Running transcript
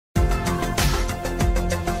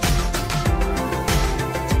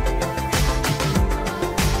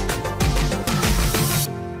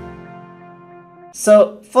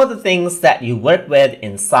So for the things that you work with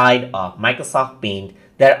inside of Microsoft Paint,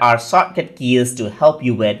 there are shortcut keys to help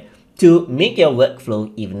you with to make your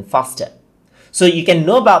workflow even faster. So you can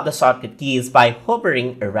know about the shortcut keys by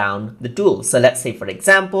hovering around the tool. So let's say, for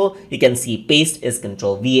example, you can see paste is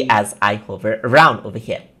Control V as I hover around over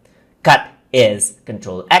here. Cut is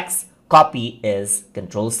Control X, copy is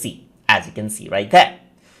Control C, as you can see right there.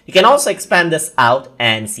 You can also expand this out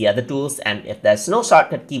and see other tools, and if there's no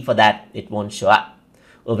shortcut key for that, it won't show up.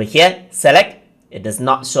 Over here, select, it does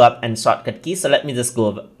not show up in shortcut key, so let me just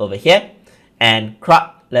go over here and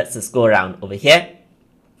crop. Let's just go around over here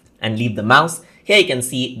and leave the mouse. Here you can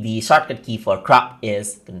see the shortcut key for crop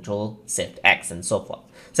is Control Shift X and so forth.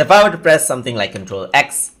 So if I were to press something like Control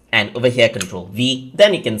X and over here Control V,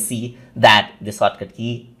 then you can see that the shortcut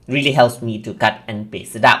key really helps me to cut and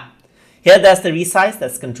paste it out. Here there's the resize,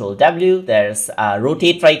 that's Control W. There's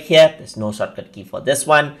rotate right here. There's no shortcut key for this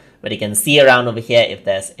one, but you can see around over here if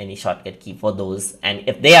there's any shortcut key for those, and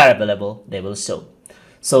if they are available, they will show.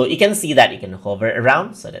 So you can see that you can hover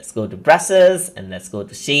around. So let's go to brushes and let's go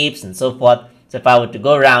to shapes and so forth. So if I were to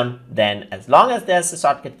go around, then as long as there's a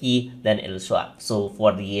shortcut key, then it'll show up. So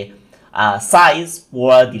for the size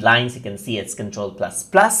for the lines, you can see it's Control plus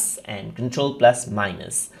plus and Control plus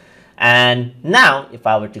minus. And now if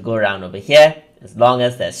I were to go around over here, as long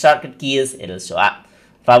as there's shortcut keys, it'll show up.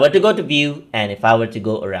 If I were to go to view and if I were to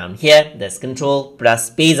go around here, there's Control plus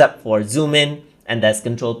space up for zoom in, and there's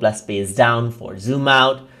Control plus space down for zoom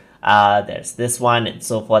out. There's this one and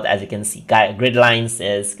so forth. As you can see, grid lines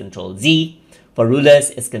is Control Z. For rulers,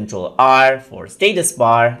 it's Control R. For status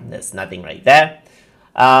bar, there's nothing right there.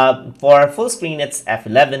 For full screen, it's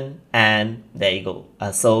F11, and there you go.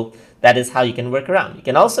 So that is how you can work around. You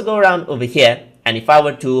can also go around over here, and if I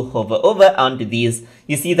were to hover over onto these,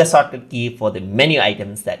 you see the shortcut key for the menu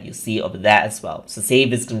items that you see over there as well. So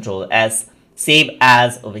save is Control S. Save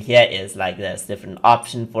as over here is like there's different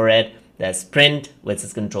option for it. There's print, which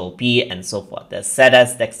is Control P and so forth. There's set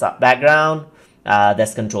as desktop background.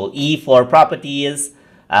 There's Control E for properties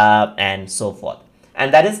and so forth.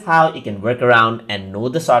 And that is how you can work around and know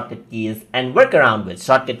the shortcut keys and work around with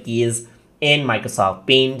shortcut keys in Microsoft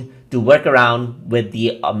Paint to work around with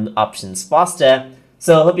the options faster.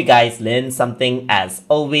 So I hope you guys learned something as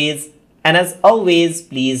always. And as always,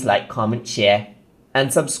 please like, comment, share,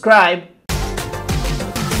 and subscribe.